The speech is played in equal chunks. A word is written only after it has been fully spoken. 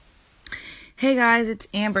Hey guys, it's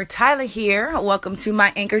Amber Tyler here. Welcome to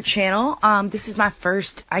my Anchor channel. This is my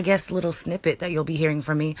first, little snippet that you'll be hearing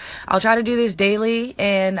from me. I'll try to do this daily,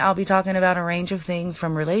 and I'll be talking about a range of things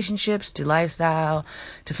from relationships to lifestyle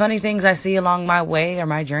to funny things I see along my way or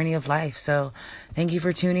my journey of life. So thank you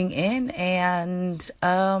for tuning in, and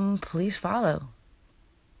please follow.